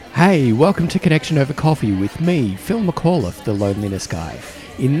Hey, welcome to Connection Over Coffee with me, Phil McAuliffe, the Loneliness Guy.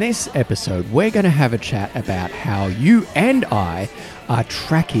 In this episode, we're going to have a chat about how you and I are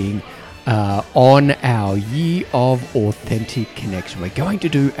tracking on our year of authentic connection. We're going to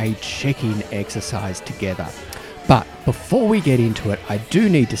do a check-in exercise together. But before we get into it, I do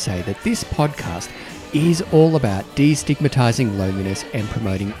need to say that this podcast is all about destigmatizing loneliness and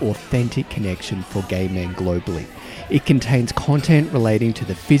promoting authentic connection for gay men globally. It contains content relating to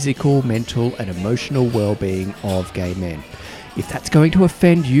the physical, mental, and emotional well-being of gay men. If that's going to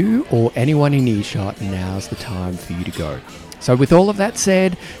offend you or anyone in earshot, now's the time for you to go. So with all of that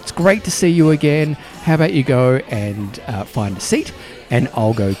said, it's great to see you again. How about you go and find a seat, and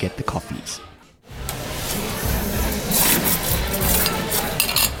I'll go get the coffees.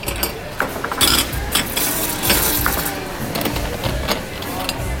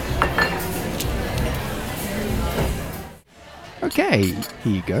 Okay,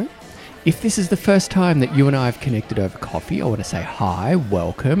 here you go. If this is the first time that you and I have connected over coffee, I want to say hi,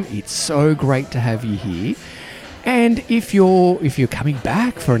 welcome. It's so great to have you here. And if you're coming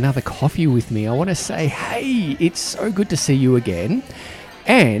back for another coffee with me, I want to say, hey, it's so good to see you again.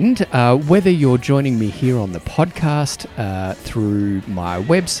 And whether you're joining me here on the podcast, through my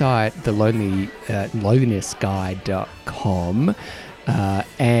website, lonelinessguy.com,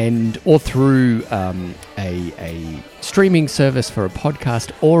 or through a streaming service for a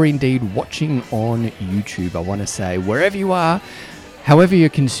podcast, or indeed watching on YouTube, I want to say, wherever you are, however you're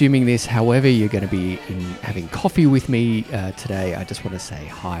consuming this, however you're going to be having coffee with me today, I just want to say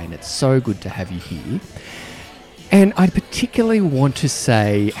hi, and it's so good to have you here. And I particularly want to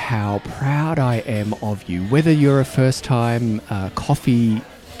say how proud I am of you, whether you're a first-time coffee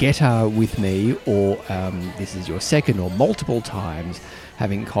getter with me, or this is your second or multiple times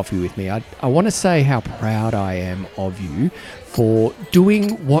having coffee with me. I want to say how proud I am of you for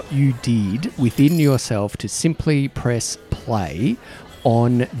doing what you did within yourself to simply press play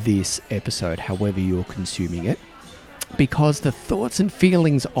on this episode, however you're consuming it, because the thoughts and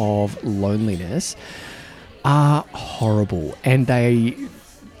feelings of loneliness are horrible, and they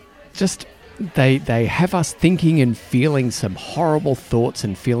have us thinking and feeling some horrible thoughts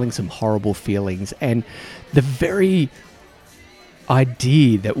and feeling some horrible feelings. And the very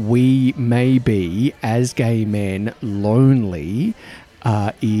idea that we may be, as gay men, lonely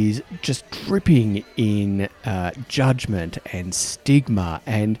is just dripping in judgment and stigma.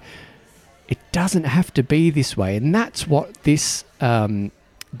 And it doesn't have to be this way. And that's what this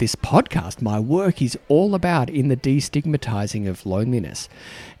podcast, my work, is all about, in the destigmatizing of loneliness,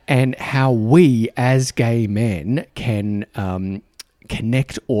 and how we as gay men can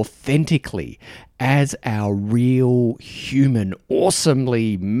connect authentically as our real human,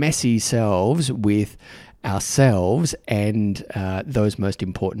 awesomely messy selves with ourselves and those most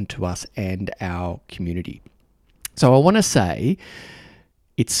important to us and our community. So I want to say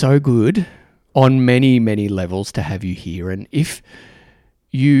it's so good on many, many levels to have you here. And if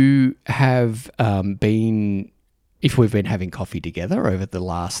you have if we've been having coffee together over the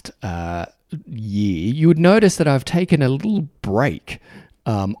last year, you would notice that I've taken a little break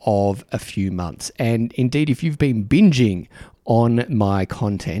of a few months. And indeed, if you've been binging on my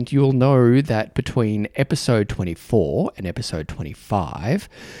content, you'll know that between episode 24 and episode 25,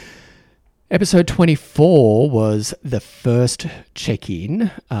 episode 24 was the first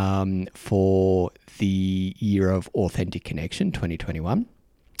check-in for the year of authentic connection 2021.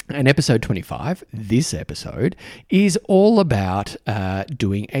 And episode 25, this episode, is all about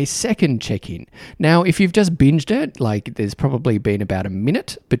doing a second check-in. Now, if you've just binged it, there's probably been about a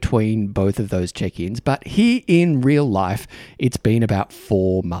minute between both of those check-ins. But here in real life, it's been about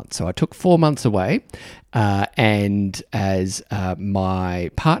 4 months. So I took 4 months away. And as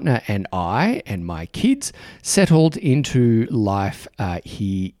my partner and I and my kids settled into life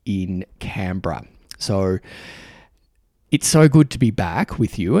here in Canberra. So it's so good to be back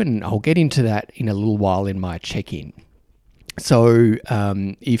with you, and I'll get into that in a little while in my check-in. So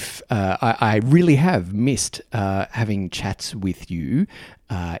if I really have missed having chats with you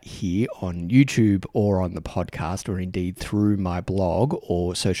here on YouTube or on the podcast, or indeed through my blog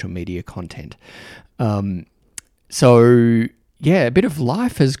or social media content. So yeah, a bit of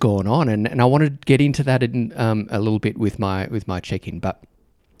life has gone on, and I want to get into that in a little bit with my check-in. But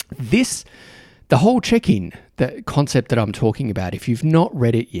the whole check-in, the concept that I'm talking about, if you've not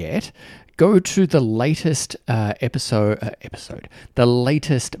read it yet, go to the latest the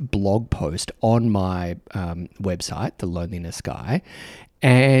latest blog post on my website, The Loneliness Guy,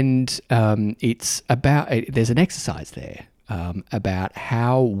 and it's about, there's an exercise there about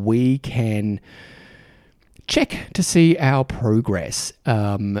how we can check to see our progress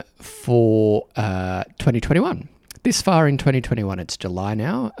for 2021. This far in 2021, it's July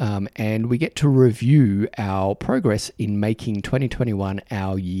now, and we get to review our progress in making 2021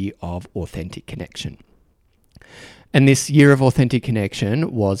 our year of authentic connection. And this year of authentic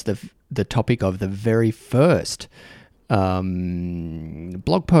connection was the topic of the very first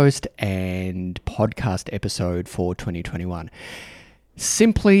blog post and podcast episode for 2021.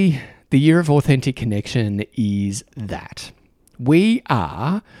 Simply, the year of authentic connection is that we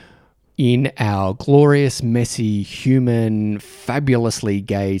are in our glorious, messy, human, fabulously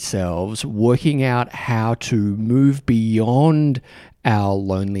gay selves, working out how to move beyond our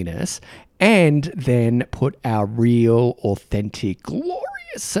loneliness and then put our real, authentic, glorious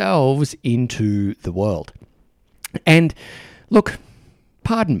selves into the world. And look,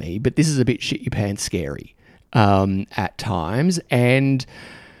 pardon me, but this is a bit shit your pants scary at times, and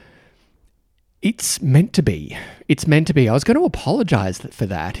it's meant to be. It's meant to be. I was going to apologize for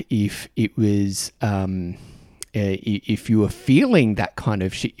that if it was, if you were feeling that kind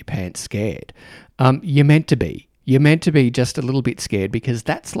of shit your pants scared. You're meant to be. You're meant to be just a little bit scared, because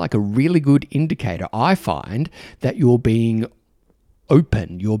that's like a really good indicator, I find, that you're being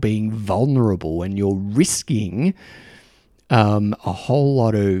open, you're being vulnerable, and you're risking a whole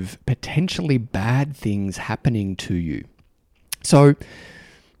lot of potentially bad things happening to you. So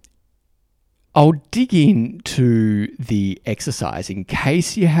I'll dig into the exercise in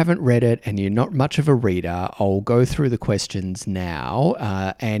case you haven't read it and you're not much of a reader. I'll go through the questions now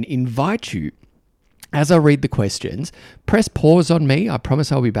and invite you, as I read the questions, press pause on me. I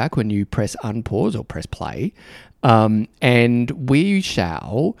promise I'll be back when you press unpause or press play. And we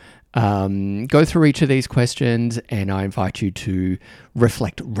shall go through each of these questions, and I invite you to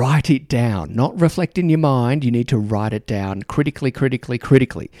reflect. Write it down. Not reflect in your mind. You need to write it down critically.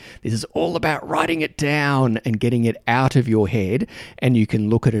 This is all about writing it down and getting it out of your head, and you can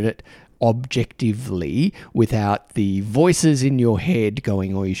look at it objectively without the voices in your head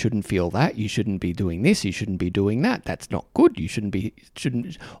going, oh, you shouldn't feel that, you shouldn't be doing this, you shouldn't be doing that, that's not good, you shouldn't,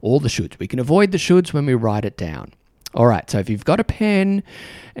 all the shoulds. We can avoid the shoulds when we write it down. All right, so if you've got a pen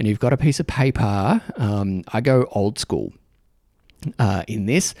and you've got a piece of paper, I go old school in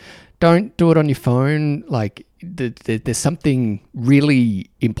this. Don't do it on your phone. Like, there's something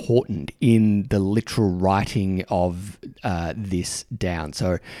really important in the literal writing of this down.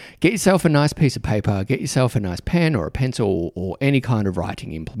 So get yourself a nice piece of paper, get yourself a nice pen or a pencil or any kind of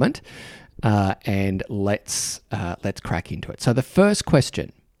writing implement, and let's crack into it. So the first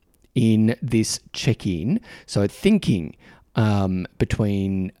question in this check-in, so thinking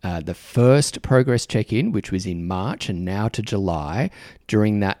between the first progress check-in, which was in March, and now to July,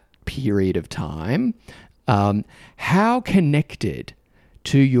 during that period of time, how connected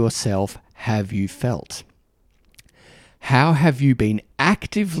to yourself have you felt? How have you been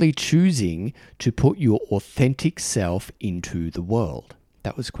actively choosing to put your authentic self into the world?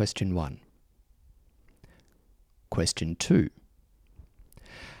 That was question 1. Question 2.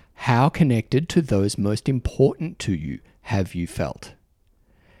 How connected to those most important to you have you felt?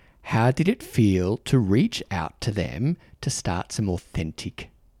 How did it feel to reach out to them to start some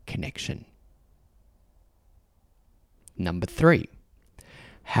authentic connection? Number 3,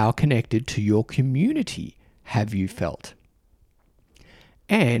 how connected to your community have you felt?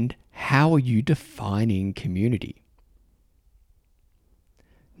 And how are you defining community?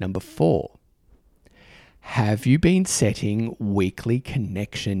 Number 4, have you been setting weekly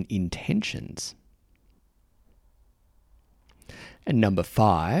connection intentions? And number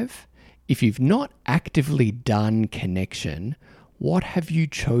 5, if you've not actively done connection, what have you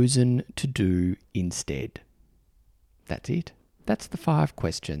chosen to do instead? That's it. That's the 5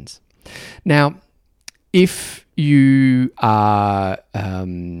 questions. Now, if you need a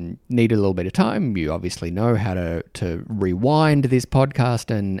little bit of time, you obviously know how to rewind this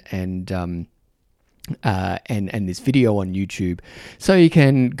podcast and this video on YouTube, so you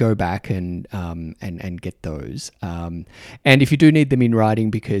can go back and get those. And if you do need them in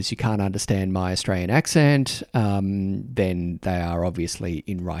writing because you can't understand my Australian accent, then they are obviously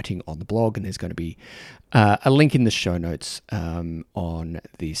in writing on the blog, and there's going to be a link in the show notes on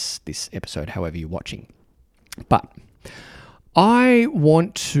this episode, however you're watching. But I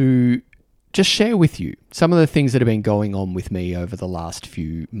want to just share with you some of the things that have been going on with me over the last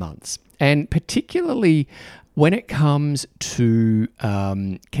few months. And particularly when it comes to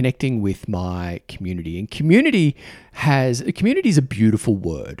connecting with my community. And community is a beautiful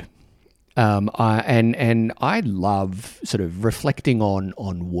word. I love sort of reflecting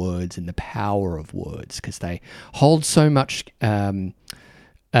on words and the power of words, because they hold so much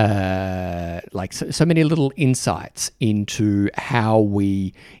so many little insights into how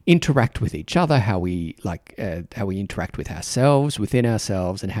we interact with each other, how we interact with ourselves, within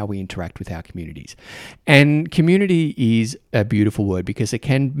ourselves, and how we interact with our communities. And community is a beautiful word because it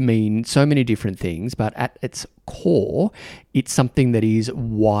can mean so many different things, but at its core, it's something that is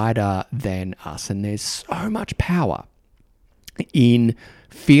wider than us. And there's so much power in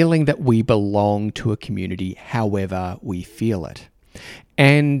feeling that we belong to a community however we feel it.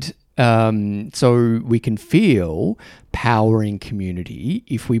 And so we can feel power in community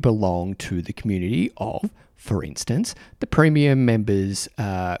if we belong to the community of, for instance, the premium members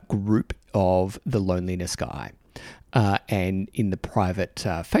group of the Loneliness Guy, and in the private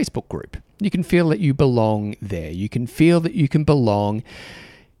Facebook group. You can feel that you belong there. You can feel that you can belong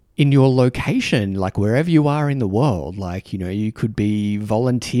in your location, like wherever you are in the world. Like, you could be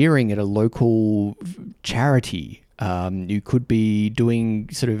volunteering at a local charity. You could be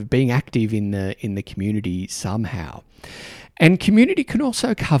being active in the community somehow. And community can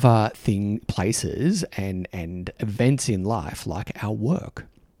also cover places and events in life like our work.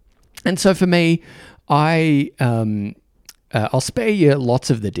 And so for me, I'll spare you lots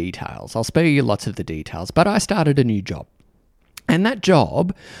of the details. But I started a new job. And that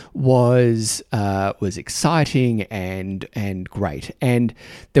job was exciting and great. And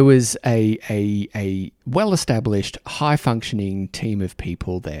there was a well-established, high-functioning team of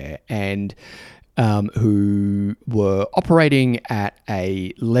people there, and who were operating at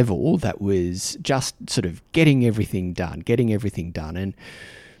a level that was just sort of getting everything done. And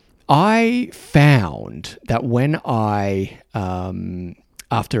I found that when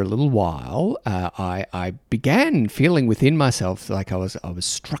after a little while, I began feeling within myself like I was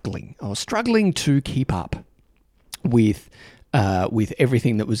struggling. I was struggling to keep up with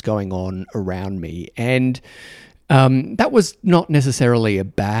everything that was going on around me, and that was not necessarily a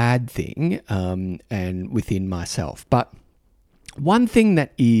bad thing, and within myself. But one thing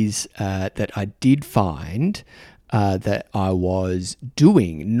that I did find that I was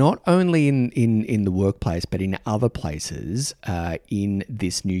doing, not only in the workplace, but in other places in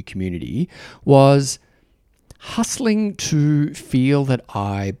this new community, was hustling to feel that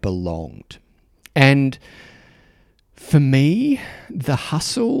I belonged. And for me, the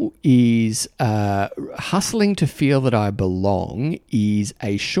hustle is hustling to feel that I belong is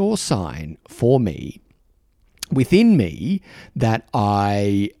a sure sign for me, within me, that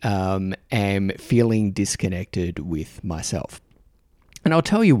I am feeling disconnected with myself. And I'll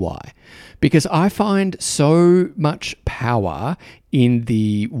tell you why. Because I find so much power in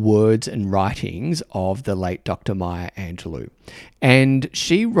the words and writings of the late Dr. Maya Angelou. And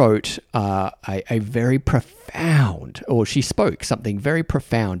she wrote a very profound, or she spoke something very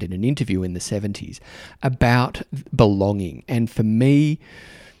profound in an interview in the 70s about belonging. And for me,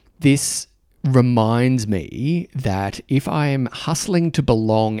 this reminds me that if I am hustling to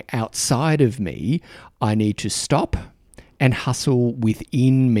belong outside of me, I need to stop and hustle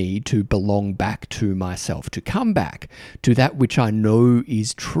within me to belong back to myself, to come back to that which I know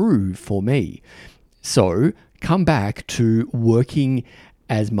is true for me. So come back to working,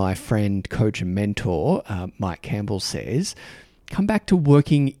 as my friend, coach and mentor, Mike Campbell says, come back to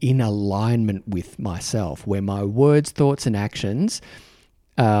working in alignment with myself, where my words, thoughts, and actions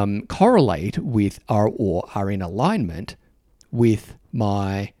correlate with or are in alignment with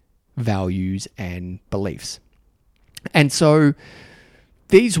my values and beliefs. And so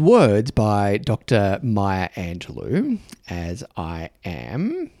these words by Dr. Maya Angelou, as I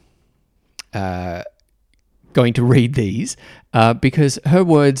am going to read these, because her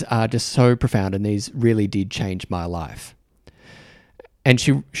words are just so profound, and these really did change my life. And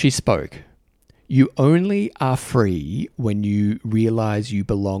she spoke, "You only are free when you realize you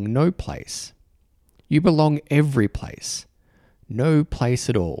belong no place. You belong every place. No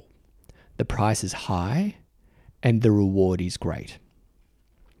place at all. The price is high and the reward is great."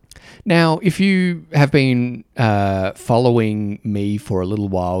 Now, if you have been following me for a little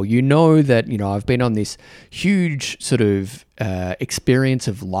while, you know that I've been on this huge sort of experience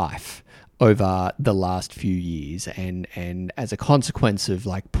of life over the last few years, and as a consequence of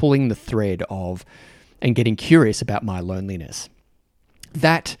like pulling the thread of and getting curious about my loneliness.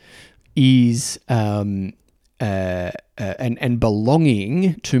 That is and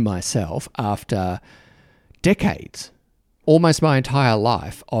belonging to myself after decades, almost my entire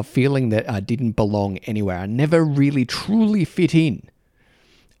life, of feeling that I didn't belong anywhere. I never really truly fit in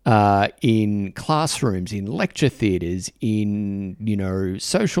classrooms, in lecture theatres, in,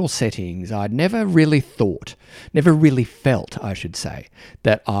 social settings. I'd never really felt, I should say,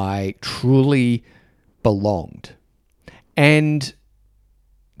 that I truly belonged. And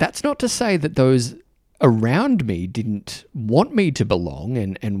that's not to say that those around me didn't want me to belong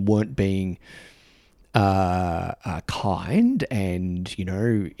and weren't being kind and,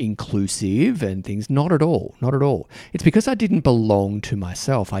 inclusive and things. Not at all. Not at all. It's because I didn't belong to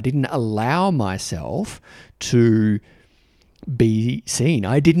myself. I didn't allow myself to be seen.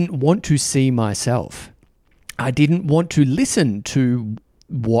 I didn't want to see myself. I didn't want to listen to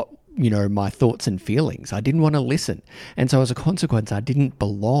what, my thoughts and feelings. I didn't want to listen. And so as a consequence, I didn't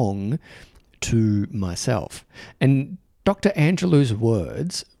belong to myself. And Dr. Angelou's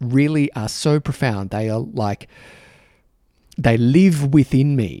words really are so profound. They are like, they live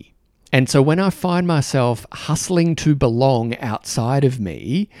within me. And so when I find myself hustling to belong outside of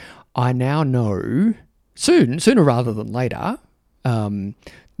me, I now know sooner rather than later,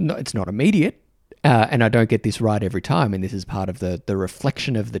 it's not immediate, and I don't get this right every time, and this is part of the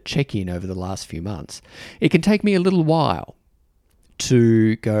reflection of the check-in over the last few months. It can take me a little while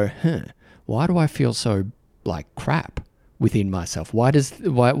to go, why do I feel so like crap within myself? Why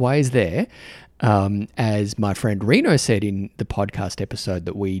is there, as my friend Reno said in the podcast episode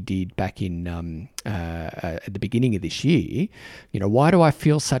that we did back in at the beginning of this year, why do I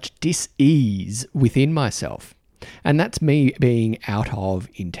feel such dis-ease within myself? And that's me being out of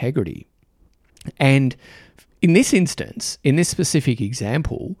integrity. And in this instance, in this specific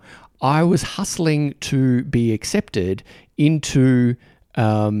example, I was hustling to be accepted into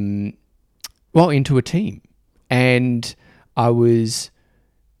a team. And I was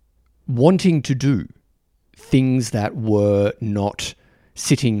wanting to do things that were not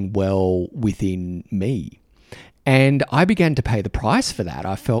sitting well within me. And I began to pay the price for that.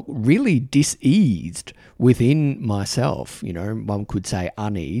 I felt really dis-eased within myself. One could say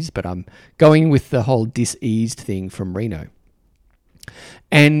unease, but I'm going with the whole dis-eased thing from Reno.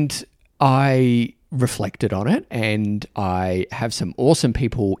 And I reflected on it, and I have some awesome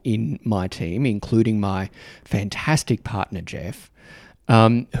people in my team, including my fantastic partner, Jeff,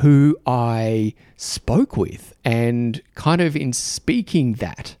 who I spoke with, and kind of in speaking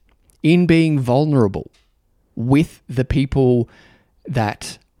that, in being vulnerable with the people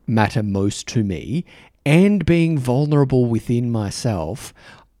that matter most to me, and being vulnerable within myself,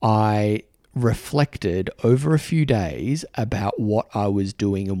 I reflected over a few days about what I was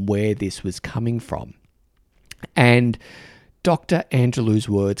doing and where this was coming from. And Dr. Angelou's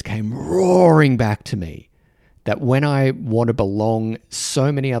words came roaring back to me that when I want to belong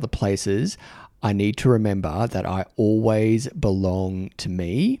so many other places, I need to remember that I always belong to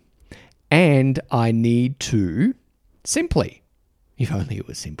me, and I need to simply, if only it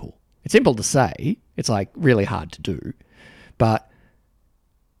was simple. It's simple to say, it's like really hard to do, but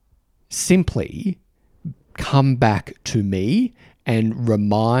simply come back to me and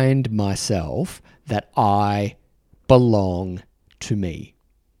remind myself that I belong to me.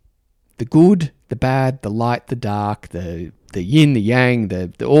 The good, the bad, the light, the dark, the yin, the yang,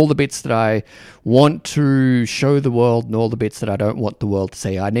 the all the bits that I want to show the world and all the bits that I don't want the world to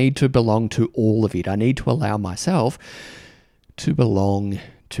see. I need to belong to all of it. I need to allow myself to belong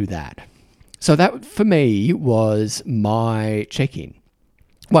to that. So that, for me, was my check-in.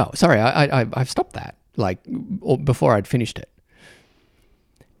 Well, sorry, I've stopped that, before I'd finished it.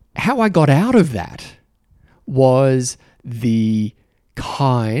 How I got out of that was the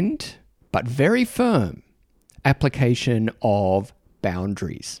kind but very firm application of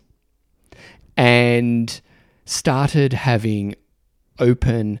boundaries, and started having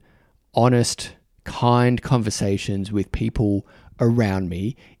open, honest, kind conversations with people around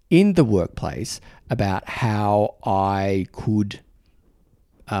me in the workplace about how I could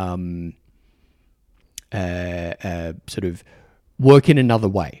sort of work in another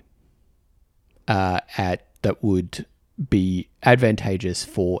way that would be advantageous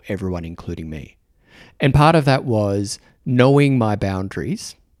for everyone, including me. And part of that was knowing my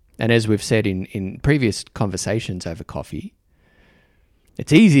boundaries. And as we've said in previous conversations over coffee,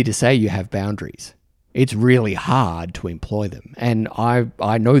 it's easy to say you have boundaries. It's really hard to employ them. And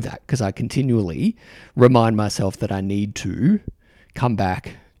I know that because I continually remind myself that I need to come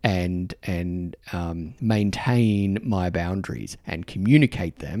back and maintain my boundaries and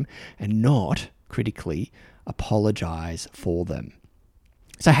communicate them, and not critically apologize for them.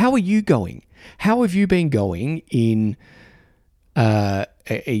 So how are you going? How have you been going in wanting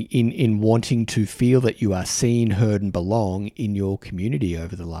to feel that you are seen, heard, and belong in your community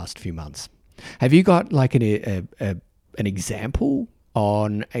over the last few months? Have you got like an example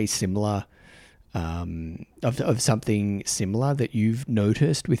on a similar of something similar that you've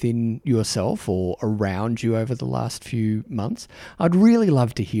noticed within yourself or around you over the last few months? I'd really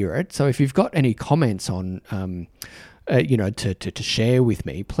love to hear it. So if you've got any comments on to share with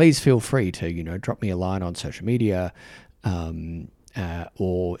me, please feel free to, drop me a line on social media,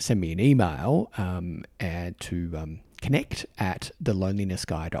 or send me an email, and to connect at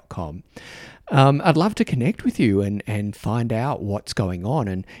thelonelinessguy.com. I'd love to connect with you and find out what's going on.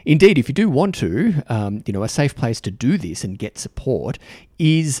 And indeed, if you do want to, a safe place to do this and get support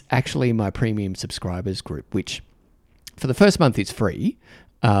is actually my premium subscribers group, which for the first month is free.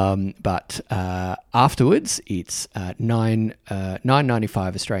 But afterwards, it's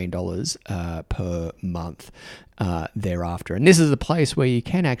 $9.95 Australian dollars per month thereafter. And this is a place where you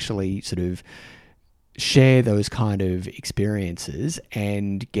can actually sort of share those kind of experiences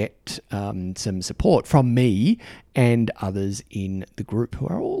and get some support from me and others in the group who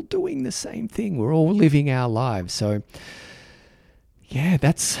are all doing the same thing. We're all living our lives. So yeah,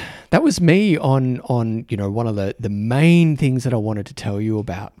 that was me on one of the main things that I wanted to tell you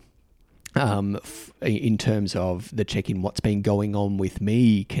about in terms of the check-in, what's been going on with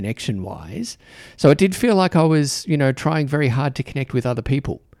me connection-wise. So it did feel like I was, trying very hard to connect with other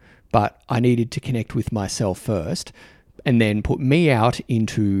people, but I needed to connect with myself first and then put me out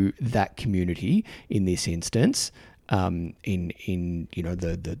into that community in this instance, in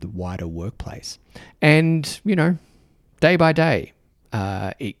the wider workplace. And, day by day,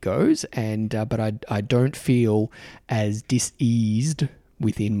 it goes, and but I don't feel as diseased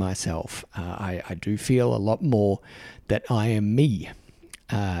within myself. I do feel a lot more that I am me,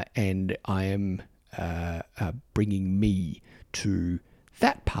 and I am bringing me to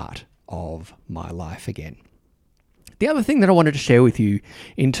that part of my life again. The other thing that I wanted to share with you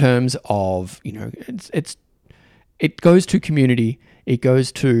in terms of, it goes to community, it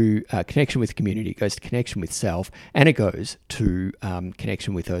goes to connection with community, it goes to connection with self, and it goes to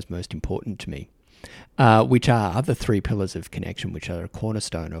connection with those most important to me, which are the 3 pillars of connection, which are a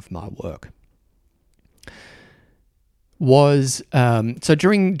cornerstone of my work. So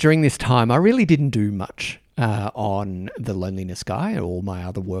during this time, I really didn't do much on The Loneliness Guy or my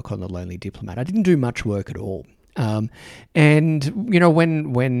other work on The Lonely Diplomat. I didn't do much work at all. And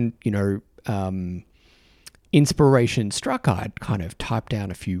when inspiration struck, I'd kind of type down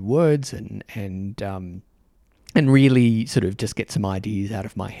a few words and really sort of just get some ideas out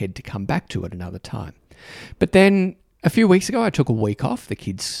of my head to come back to at another time. But then a few weeks ago, I took a week off. The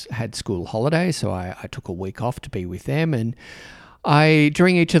kids had school holidays, so I took a week off to be with them. And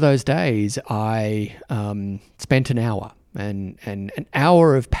during each of those days, I spent an hour and an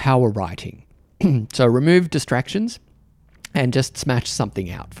hour of power writing. So remove distractions and just smash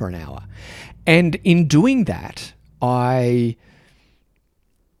something out for an hour. And in doing that, I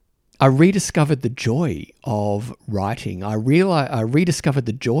rediscovered the joy of writing. I rediscovered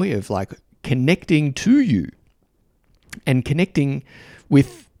the joy of connecting to you and connecting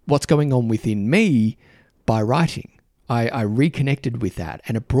with what's going on within me by writing. I reconnected with that,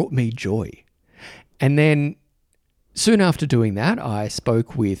 and it brought me joy. And then soon after doing that, I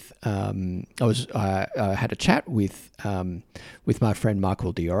spoke with, I had a chat with my friend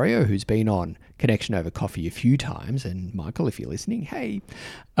Michael Diorio, who's been on Connection Over Coffee a few times. And Michael, if you're listening, hey,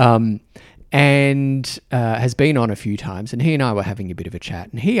 and has been on a few times. And he and I were having a bit of a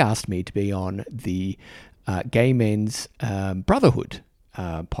chat, and he asked me to be on the Gay Men's Brotherhood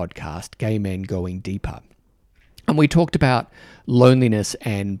podcast, Gay Men Going Deeper. And we talked about loneliness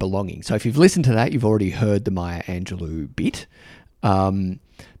and belonging. So if you've listened to that, you've already heard the Maya Angelou bit. And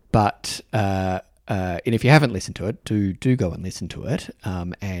if you haven't listened to it, do go and listen to it,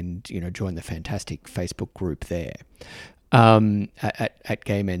 and join the fantastic Facebook group there at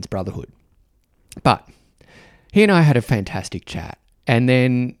Gay Men's Brotherhood. But he and I had a fantastic chat. And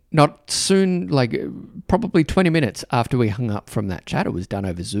then not soon, probably 20 minutes after we hung up from that chat, it was done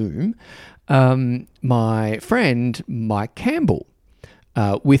over Zoom, my friend Mike Campbell,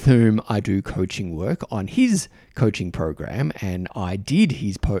 with whom I do coaching work on his coaching program, and I did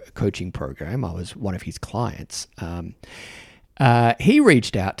his coaching program. I was one of his clients. He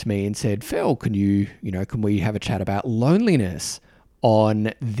reached out to me and said, "Phil, can we have a chat about loneliness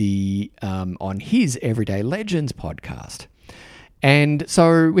on on his Everyday Legends podcast?" And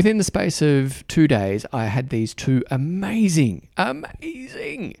so within the space of 2 days, I had these 2 amazing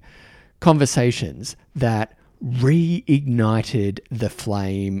conversations that reignited the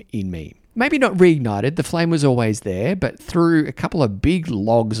flame in me. Maybe not reignited, the flame was always there, but threw a couple of big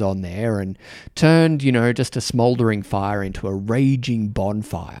logs on there and turned, just a smouldering fire into a raging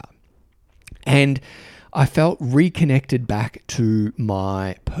bonfire. And I felt reconnected back to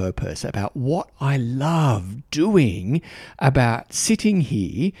my purpose, about what I love doing, about sitting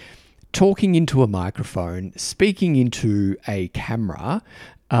here, talking into a microphone, speaking into a camera,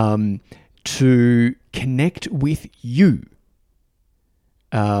 to connect with you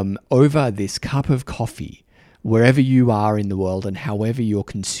over this cup of coffee, wherever you are in the world and however you're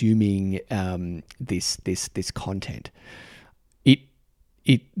consuming this content.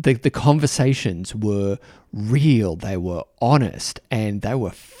 The conversations were real, they were honest, and they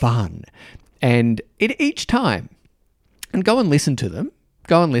were fun. And each time, and go and listen to them,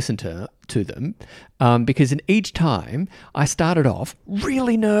 because in each time I started off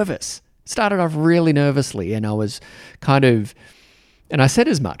really nervously, and I was kind of, and I said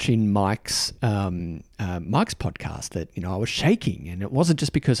as much in Mike's podcast that, I was shaking, and it wasn't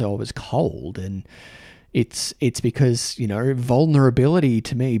just because I was cold, and it's because, vulnerability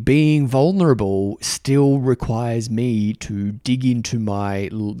to me, being vulnerable still requires me to dig into my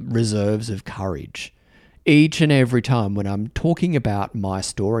reserves of courage. Each and every time when I'm talking about my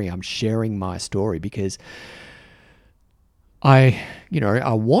story, I'm sharing my story because I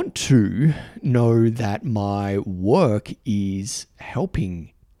want to know that my work is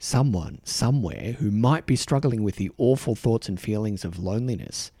helping someone somewhere who might be struggling with the awful thoughts and feelings of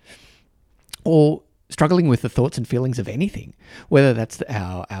loneliness, or struggling with the thoughts and feelings of anything, whether that's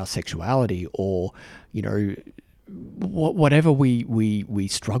our sexuality or, whatever we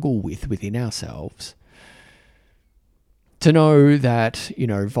struggle with within ourselves. To know that,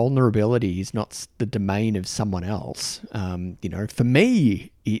 vulnerability is not the domain of someone else. For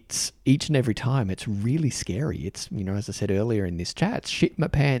me, it's each and every time, it's really scary. It's, as I said earlier in this chat, it's shit my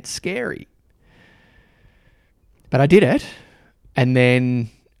pants scary. But I did it, and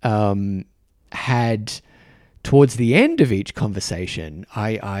then had, towards the end of each conversation,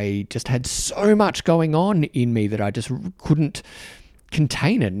 I just had so much going on in me that I just couldn't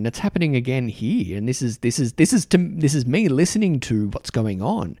contain it, and it's happening again here. And this is me listening to what's going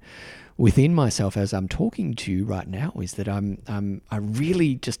on within myself as I'm talking to you right now. Is that I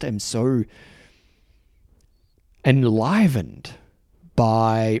really just am so enlivened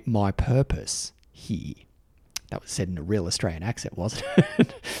by my purpose here. That was said in a real Australian accent, wasn't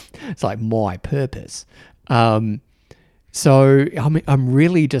it? It's like my purpose. So I'm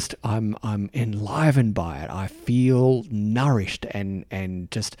really just I'm enlivened by it. I feel nourished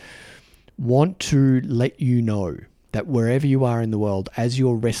and just want to let you know that wherever you are in the world, as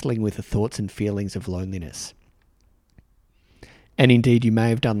you're wrestling with the thoughts and feelings of loneliness, and indeed you may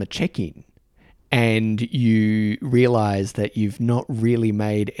have done the check-in and you realize that you've not really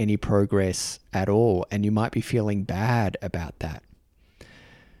made any progress at all, and you might be feeling bad about that.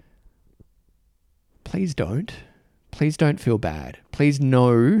 Please don't. Please don't feel bad. Please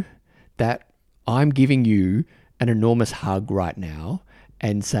know that I'm giving you an enormous hug right now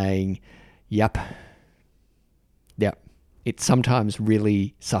and saying, yep, it sometimes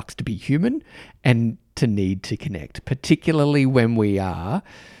really sucks to be human and to need to connect, particularly when we have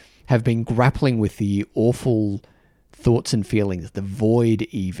been grappling with the awful thoughts and feelings, the void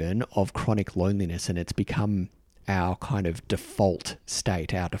even of chronic loneliness, and it's become our kind of default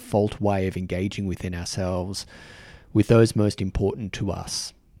state, our default way of engaging within ourselves, with those most important to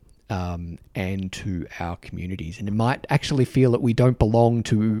us, and to our communities. And it might actually feel that we don't belong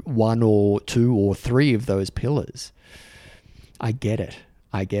to one or two or three of those pillars. I get it.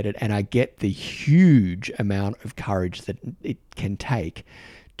 And I get the huge amount of courage that it can take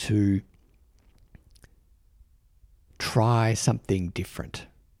to try something different,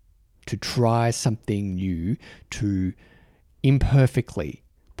 to try something new, to imperfectly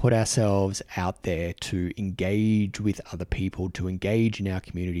put ourselves out there, to engage with other people, to engage in our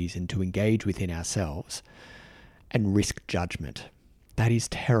communities, and to engage within ourselves and risk judgment. That is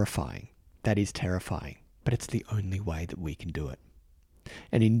terrifying. But it's the only way that we can do it.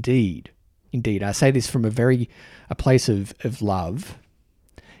 And indeed, I say this from a place of love,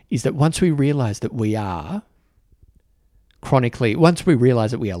 is that once we realize that we are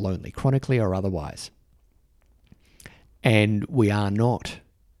lonely, chronically or otherwise, and we are not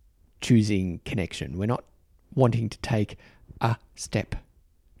choosing connection, we're not wanting to take a step,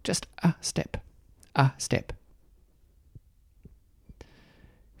 just a step.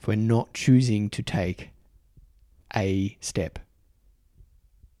 If we're not choosing to take a step,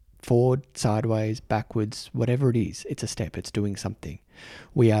 forward, sideways, backwards, whatever it is, it's a step, it's doing something.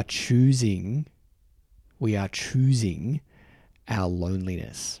 We are choosing our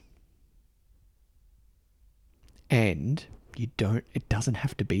loneliness. And it doesn't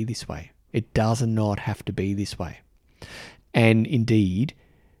have to be this way. It does not have to be this way. And indeed,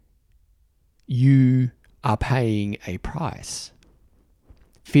 you are paying a price,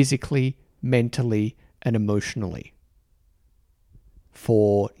 physically, mentally, and emotionally,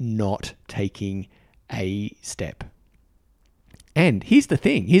 for not taking a step. And here's the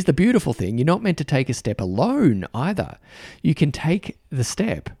thing, here's the beautiful thing, you're not meant to take a step alone either. You can take the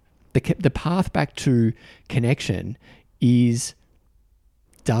step. The path back to connection is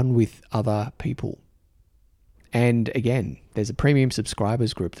done with other people. And again, there's a premium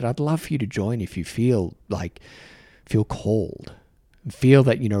subscribers group that I'd love for you to join if you feel called. Feel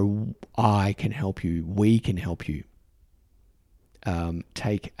that, I can help you, we can help you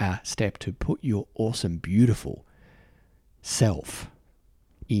take a step to put your awesome, beautiful self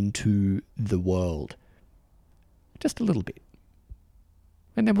into the world. Just a little bit.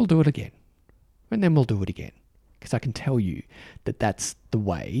 And then we'll do it again. And then we'll do it again. Because I can tell you that that's the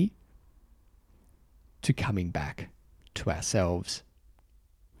way to coming back to ourselves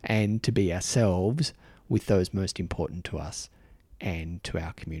and to be ourselves with those most important to us and to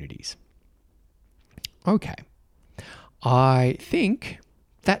our communities. Okay. I think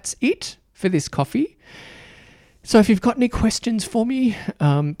that's it for this coffee. So if you've got any questions for me,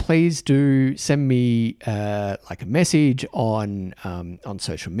 please do send me a message on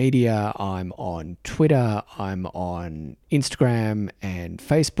social media. I'm on Twitter. I'm on Instagram and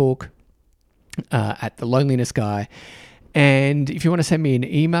Facebook at The Loneliness Guy. And if you want to send me an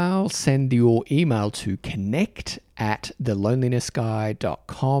email, send your email to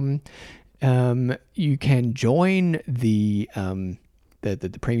connect@thelonelinessguy.com. You can join the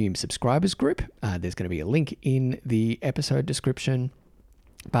premium subscribers group. There's going to be a link in the episode description.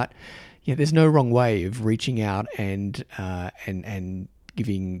 But yeah, there's no wrong way of reaching out and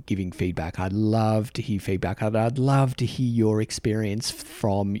giving feedback. I'd love to hear feedback. I'd love to hear your experience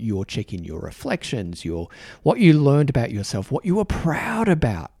from your check-in, your reflections, what you learned about yourself, what you were proud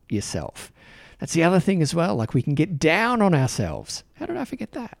about yourself. That's the other thing as well. We can get down on ourselves. How did I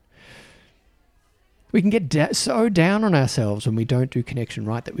forget that? We can get so down on ourselves when we don't do connection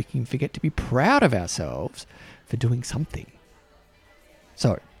right that we can forget to be proud of ourselves for doing something.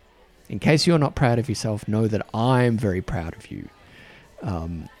 So, in case you're not proud of yourself, know that I'm very proud of you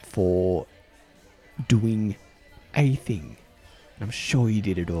for doing a thing. And I'm sure you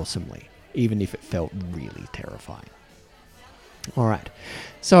did it awesomely, even if it felt really terrifying. All right.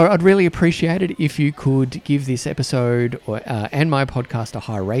 So I'd really appreciate it if you could give this episode and my podcast a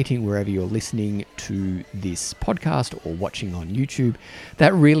high rating wherever you're listening to this podcast or watching on YouTube.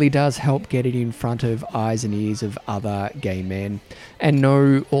 That really does help get it in front of eyes and ears of other gay men. And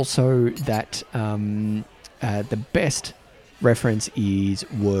know also that the best reference is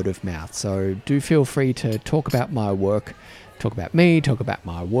word of mouth. So do feel free to talk about my work, talk about me, talk about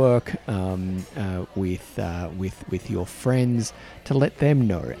my work with your friends, to let them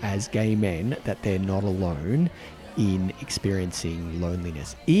know as gay men that they're not alone in experiencing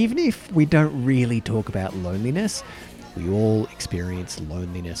loneliness. Even if we don't really talk about loneliness, we all experience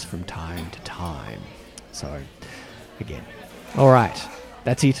loneliness from time to time. So, again, all right,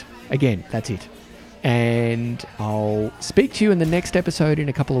 that's it. Again, that's it. And I'll speak to you in the next episode in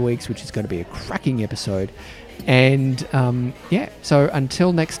a couple of weeks, which is going to be a cracking episode. And so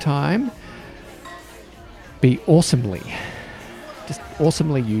until next time, be awesomely, just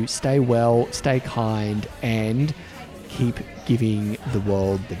awesomely you. Stay well, stay kind, and keep giving the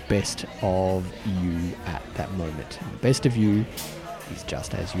world the best of you at that moment. And the best of you is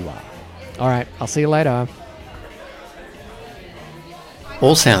just as you are. All right, I'll see you later.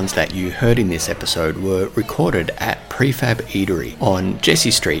 All sounds that you heard in this episode were recorded at Prefab Eatery on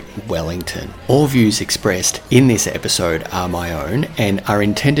Jessie Street, Wellington. All views expressed in this episode are my own and are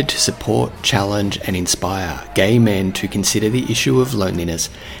intended to support, challenge and inspire gay men to consider the issue of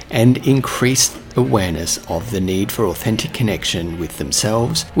loneliness and increase awareness of the need for authentic connection with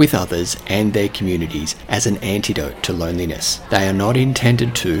themselves, with others and their communities as an antidote to loneliness. They are not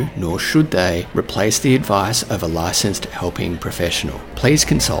intended to, nor should they, replace the advice of a licensed helping professional. Please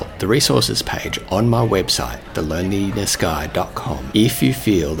consult the resources page on my website, thelonelinessguy.com, if you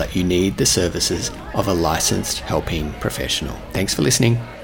feel that you need the services of a licensed helping professional. Thanks for listening.